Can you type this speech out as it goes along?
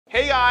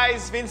Hey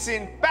guys,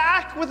 Vincent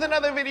back with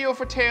another video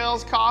for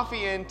Tales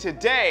Coffee, and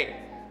today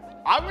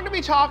I'm going to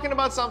be talking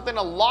about something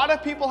a lot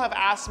of people have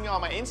asked me on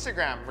my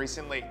Instagram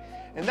recently,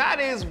 and that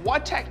is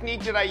what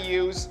technique did I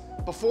use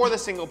before the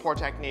single pour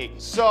technique.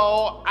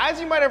 So as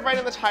you might have read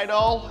in the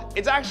title,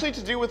 it's actually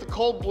to do with the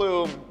cold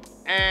bloom,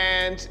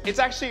 and it's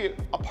actually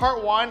a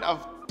part one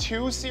of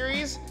two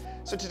series.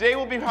 So today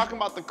we'll be talking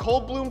about the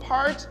cold bloom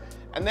part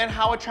and then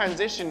how it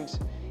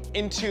transitioned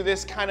into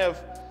this kind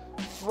of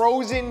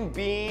frozen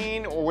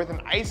bean or with an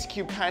ice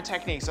cube kind of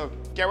technique. So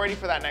get ready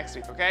for that next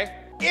week, okay?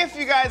 If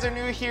you guys are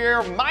new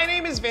here, my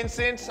name is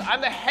Vincent.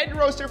 I'm the head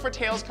roaster for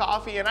Tales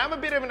Coffee, and I'm a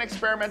bit of an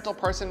experimental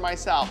person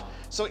myself.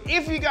 So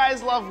if you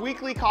guys love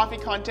weekly coffee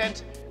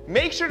content,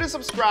 make sure to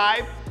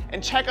subscribe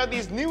and check out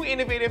these new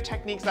innovative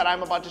techniques that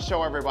I'm about to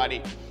show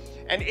everybody.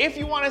 And if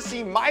you want to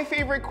see my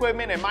favorite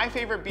equipment and my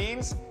favorite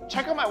beans,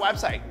 check out my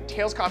website,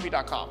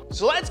 talescoffee.com.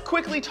 So let's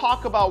quickly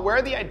talk about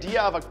where the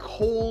idea of a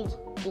cold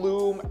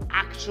bloom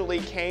actually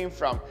came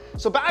from.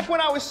 So back when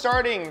I was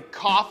starting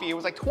coffee, it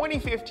was like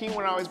 2015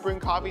 when I was brewing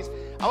coffees.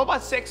 I'm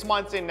about 6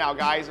 months in now,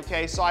 guys,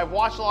 okay? So I've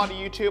watched a lot of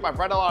YouTube, I've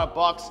read a lot of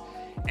books,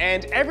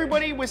 and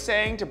everybody was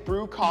saying to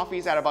brew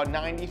coffees at about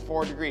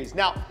 94 degrees.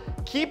 Now,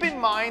 keep in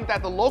mind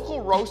that the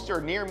local roaster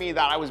near me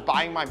that I was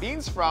buying my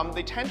beans from,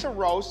 they tend to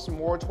roast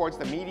more towards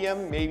the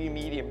medium, maybe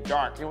medium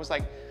dark. It was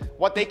like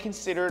what they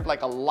considered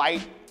like a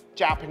light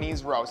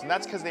Japanese roast, and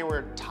that's because they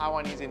were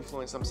Taiwanese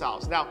influenced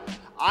themselves. Now,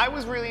 I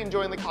was really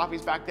enjoying the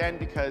coffees back then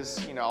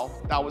because, you know,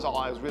 that was all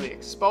I was really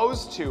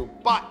exposed to,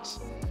 but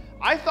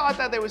I thought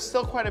that there was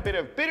still quite a bit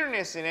of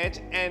bitterness in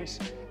it, and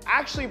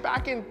actually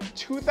back in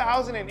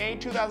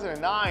 2008,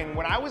 2009,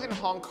 when I was in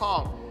Hong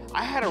Kong,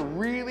 I had a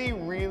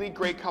really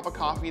great cup of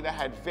coffee that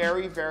had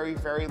very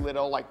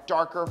little like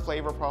darker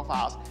flavor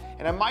profiles.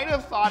 And I might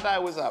have thought that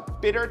it was a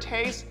bitter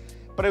taste,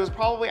 but it was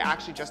probably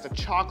actually just a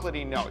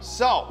chocolatey note.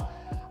 So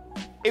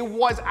it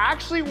was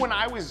actually when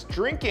I was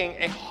drinking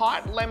a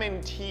hot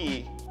lemon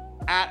tea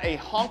at a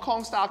Hong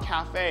Kong style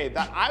cafe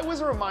that I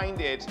was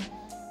reminded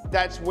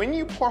that when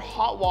you pour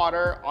hot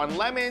water on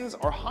lemons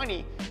or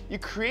honey, you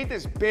create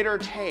this bitter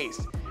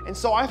taste. And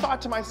so I thought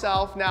to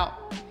myself,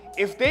 now,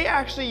 if they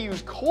actually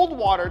use cold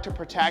water to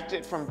protect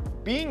it from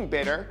being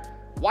bitter,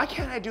 why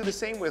can't I do the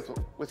same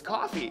with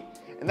coffee?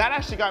 And that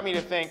actually got me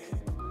to think,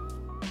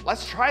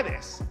 let's try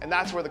this. And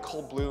that's where the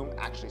cold bloom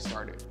actually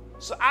started.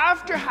 So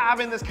after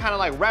having this kind of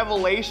like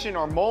revelation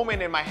or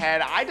moment in my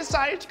head, I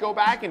decided to go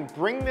back and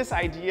bring this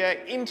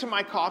idea into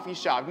my coffee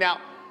shop.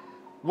 Now,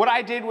 what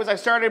I did was I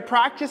started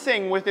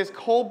practicing with this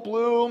cold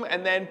bloom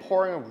and then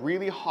pouring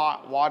really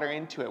hot water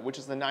into it, which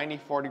is the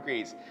 94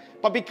 degrees.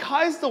 But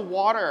because the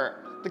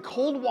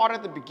cold water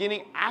at the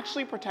beginning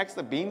actually protects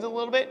the beans a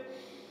little bit,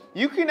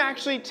 you can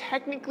actually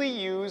technically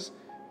use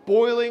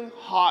boiling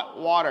hot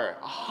water,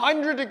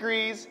 100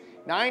 degrees,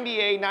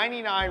 98,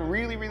 99,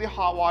 really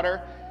hot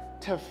water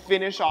to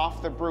finish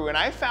off the brew. And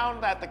I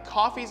found that the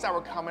coffees that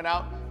were coming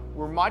out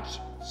were much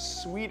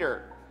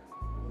sweeter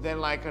than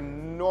like a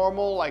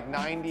normal like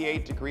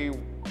 98 degree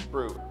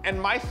brew.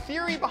 And my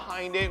theory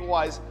behind it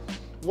was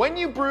when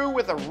you brew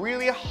with a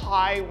really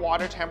high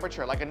water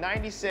temperature, like a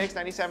 96,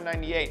 97,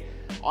 98,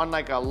 on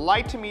like a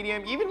light to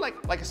medium, even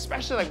like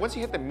especially like once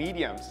you hit the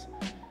mediums,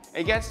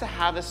 it gets to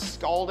have this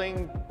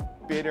scalding,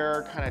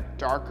 bitter, kind of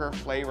darker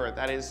flavor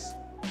that is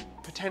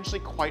potentially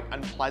quite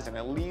unpleasant.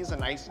 It leaves a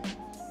nice,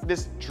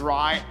 this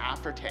dry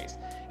aftertaste.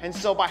 And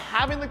so by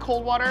having the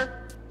cold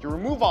water, you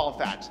remove all of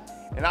that.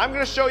 And I'm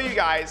gonna show you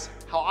guys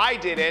how I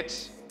did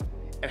it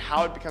and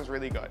how it becomes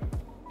really good.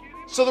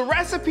 So the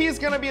recipe is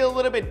gonna be a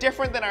little bit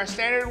different than our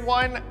standard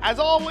one. As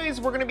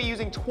always, we're gonna be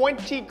using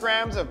 20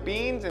 grams of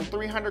beans and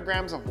 300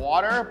 grams of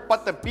water,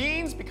 but the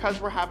beans, because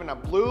we're having a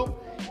bloom,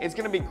 is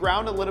gonna be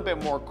ground a little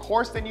bit more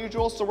coarse than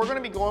usual, so we're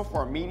gonna be going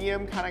for a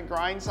medium kind of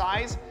grind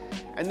size.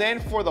 And then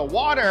for the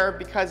water,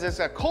 because it's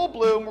a cold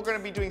bloom, we're gonna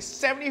be doing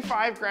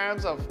 75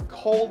 grams of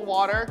cold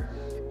water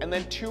and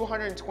then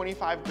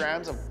 225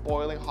 grams of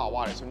boiling hot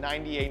water, so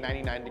 98,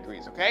 99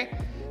 degrees, okay?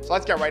 So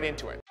let's get right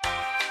into it.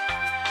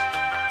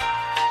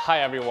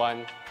 Hi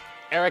everyone,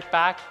 Eric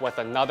back with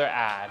another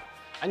ad.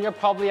 And you're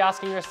probably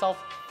asking yourself,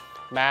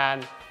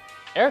 man,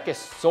 Eric is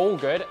so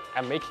good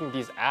at making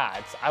these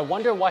ads. I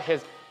wonder what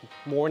his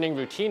morning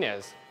routine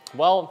is.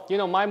 Well, you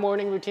know, my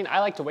morning routine, I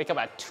like to wake up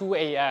at 2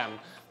 a.m.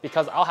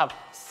 because I'll have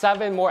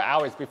 7 more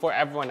hours before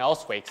everyone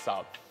else wakes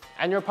up.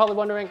 And you're probably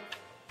wondering,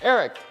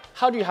 Eric,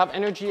 how do you have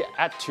energy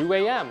at 2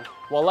 a.m.?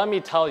 Well, let me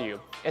tell you,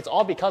 it's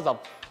all because of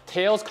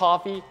Tales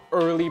Coffee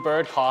Early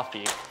Bird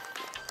Coffee.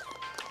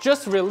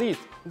 Just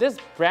released, this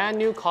brand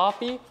new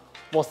coffee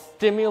will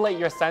stimulate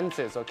your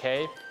senses,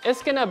 okay?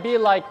 It's gonna be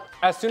like,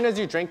 as soon as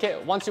you drink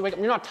it, once you wake up,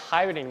 you're not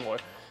tired anymore.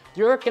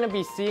 You're gonna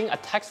be seeing a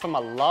text from a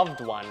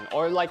loved one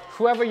or like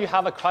whoever you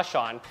have a crush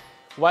on,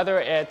 whether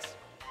it's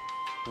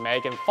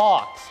Megan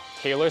Fox,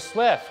 Taylor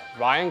Swift,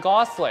 Ryan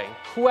Gosling,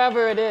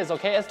 whoever it is,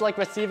 okay? It's like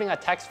receiving a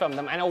text from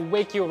them and it'll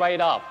wake you right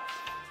up.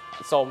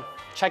 So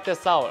check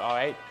this out, all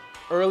right?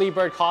 Early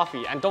Bird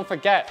Coffee. And don't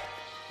forget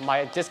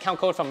my discount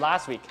code from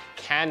last week,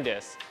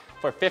 Candice,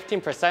 for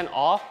 15%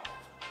 off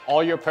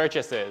all your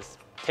purchases.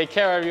 Take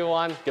care,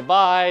 everyone.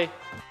 Goodbye.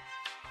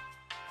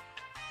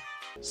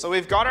 So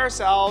we've got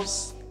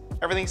ourselves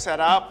everything set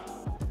up.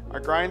 Our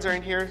grinds are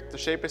in here, the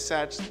shape is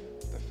set,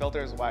 the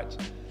filter is wet.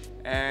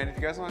 And if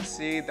you guys want to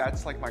see,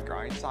 that's like my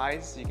grind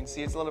size. You can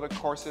see it's a little bit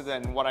coarser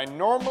than what I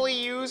normally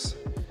use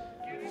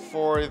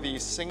for the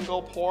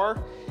single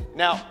pour.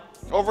 Now,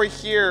 over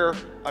here,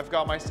 I've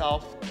got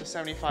myself the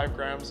 75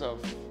 grams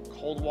of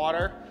cold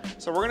water.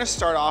 So we're gonna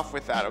start off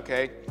with that,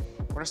 okay?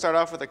 We're gonna start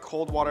off with a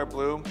cold water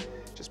blue.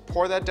 Just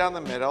pour that down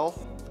the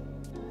middle.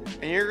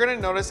 And you're gonna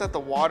notice that the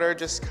water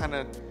just kind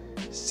of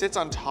sits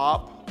on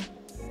top.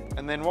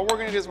 And then what we're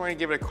gonna do is we're gonna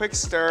give it a quick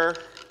stir.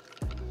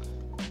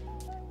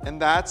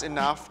 And that's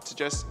enough to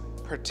just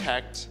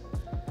protect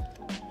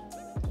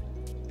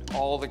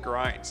all the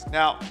grinds.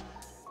 Now,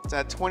 it's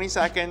at 20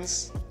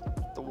 seconds.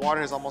 The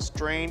water is almost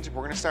drained.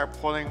 We're gonna start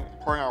pouring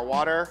our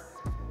water.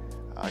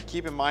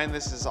 Keep in mind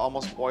this is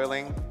almost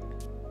boiling.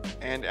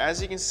 And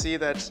as you can see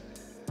that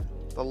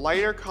the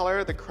lighter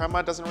color, the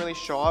crema, doesn't really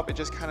show up. It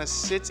just kind of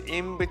sits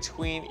in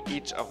between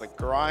each of the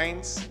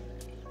grinds.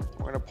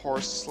 We're gonna pour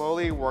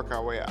slowly, work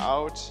our way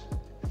out.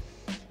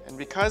 And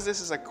because this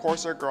is a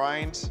coarser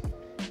grind,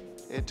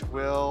 it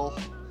will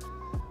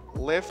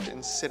lift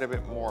and sit a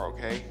bit more,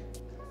 okay?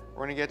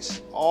 We're gonna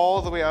get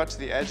all the way out to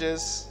the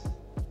edges,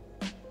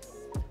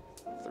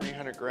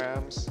 300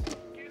 grams.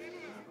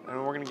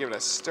 And we're gonna give it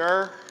a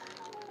stir.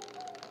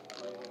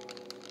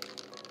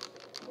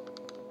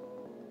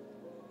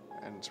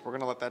 And we're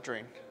gonna let that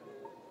drain.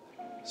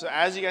 So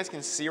as you guys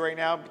can see right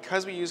now,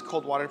 because we use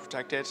cold water to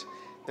protect it,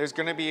 there's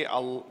gonna be a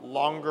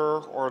longer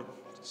or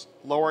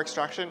lower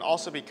extraction,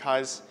 also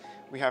because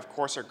we have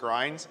coarser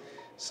grinds.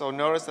 So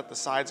notice that the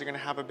sides are gonna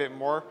have a bit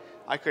more.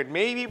 I could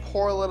maybe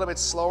pour a little bit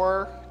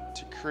slower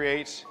to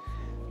create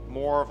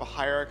more of a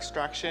higher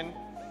extraction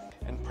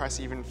and press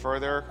even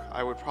further.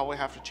 I would probably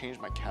have to change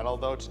my kettle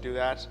though to do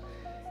that.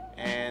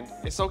 And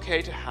it's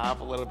okay to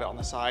have a little bit on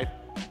the side.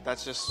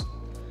 That's just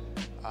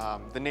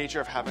the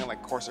nature of having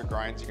like coarser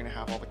grinds. You're gonna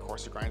have all the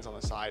coarser grinds on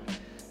the side.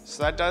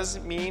 So that does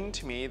mean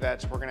to me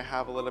that we're gonna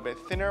have a little bit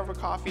thinner of a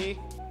coffee,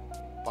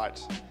 but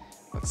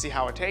let's see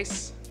how it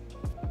tastes.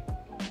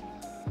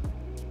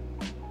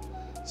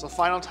 So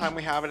final time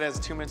we have it is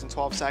 2 minutes and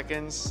 12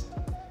 seconds.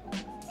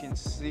 You can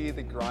see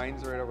the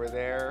grinds right over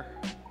there.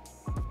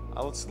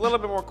 It's a little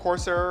bit more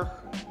coarser.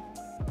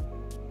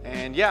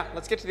 And yeah,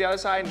 let's get to the other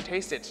side and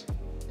taste it.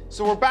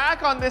 So we're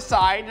back on this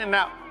side, and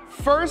now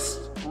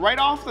first, right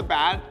off the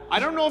bat, I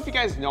don't know if you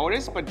guys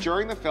noticed, but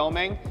during the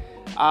filming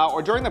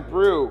or during the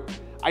brew,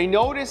 I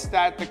noticed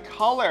that the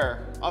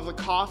color of the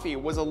coffee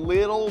was a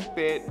little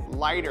bit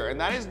lighter,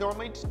 and that is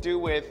normally to do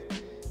with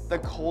the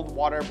cold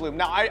water bloom.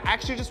 Now, I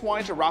actually just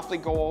wanted to roughly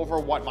go over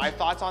what my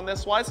thoughts on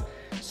this was.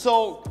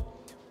 So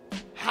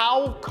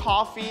how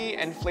coffee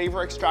and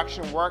flavor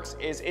extraction works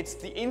is it's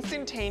the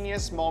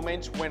instantaneous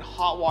moment when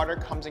hot water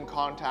comes in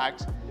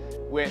contact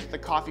with the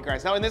coffee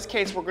grinds. Now in this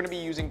case, we're gonna be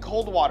using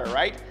cold water,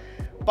 right?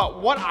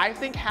 But what I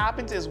think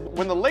happens is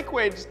when the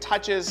liquid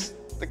touches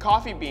the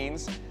coffee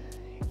beans,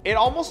 it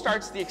almost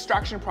starts the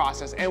extraction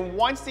process. And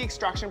once the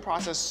extraction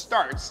process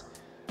starts,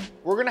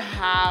 we're gonna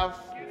have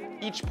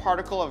each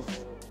particle of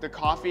the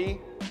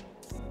coffee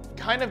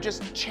kind of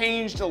just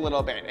changed a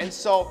little bit. And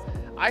so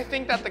I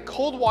think that the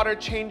cold water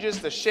changes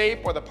the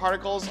shape or the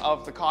particles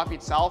of the coffee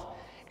itself,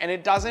 and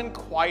it doesn't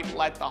quite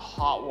let the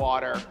hot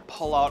water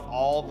pull out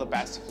all the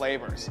best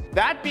flavors.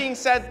 That being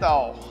said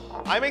though,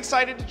 I'm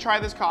excited to try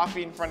this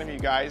coffee in front of you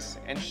guys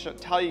and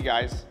tell you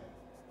guys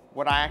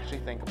what I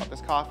actually think about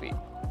this coffee.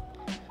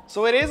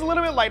 So it is a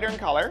little bit lighter in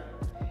color,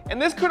 and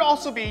this could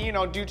also be, you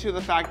know, due to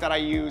the fact that I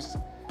use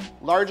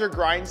larger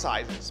grind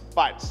sizes,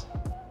 but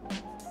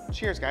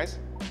cheers, guys.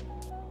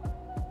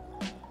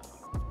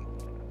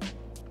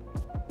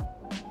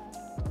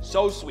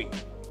 So sweet.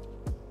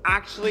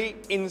 Actually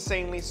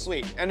insanely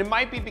sweet. And it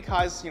might be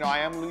because, you know, I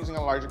am using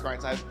a larger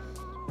grind size,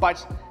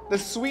 but the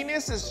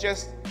sweetness is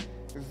just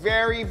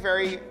very,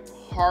 very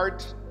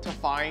hard to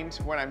find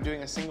when I'm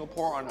doing a single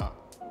pour on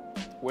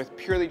with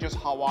purely just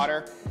hot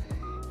water.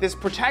 This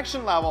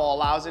protection level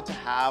allows it to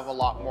have a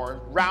lot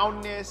more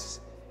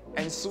roundness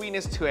and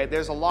sweetness to it.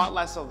 There's a lot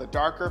less of the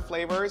darker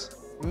flavors.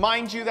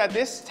 Mind you that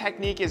this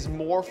technique is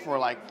more for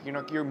like, you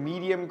know, your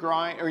medium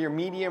grind or your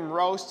medium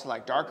roast to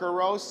like darker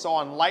roast. So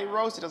on light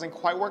roast, it doesn't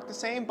quite work the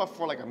same, but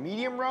for like a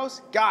medium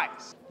roast,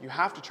 guys, you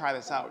have to try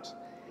this out.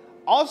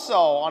 Also,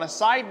 on a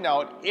side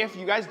note, if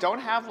you guys don't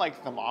have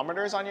like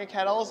thermometers on your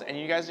kettles and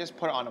you guys just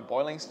put it on a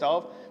boiling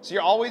stove, so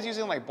you're always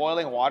using like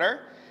boiling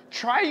water,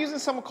 try using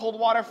some cold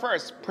water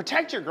first.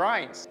 Protect your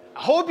grinds.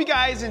 I hope you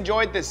guys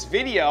enjoyed this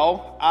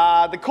video.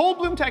 The cold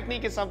bloom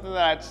technique is something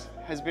that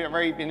has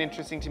been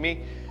interesting to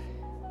me.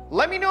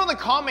 Let me know in the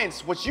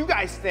comments what you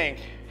guys think.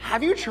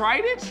 Have you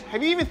tried it?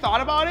 Have you even thought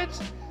about it?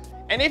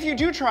 And if you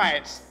do try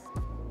it,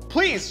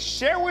 please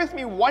share with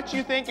me what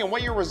you think and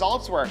what your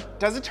results were.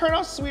 Does it turn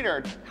out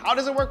sweeter? How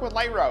does it work with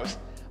light roast?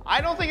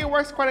 I don't think it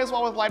works quite as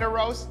well with lighter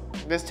roast.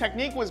 This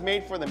technique was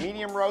made for the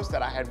medium roast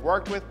that I had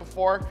worked with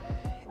before,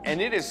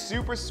 and it is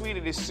super sweet,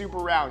 it is super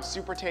round,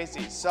 super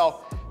tasty. So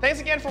Thanks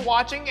again for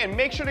watching, and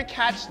make sure to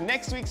catch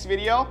next week's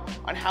video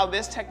on how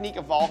this technique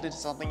evolved into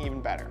something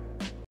even better.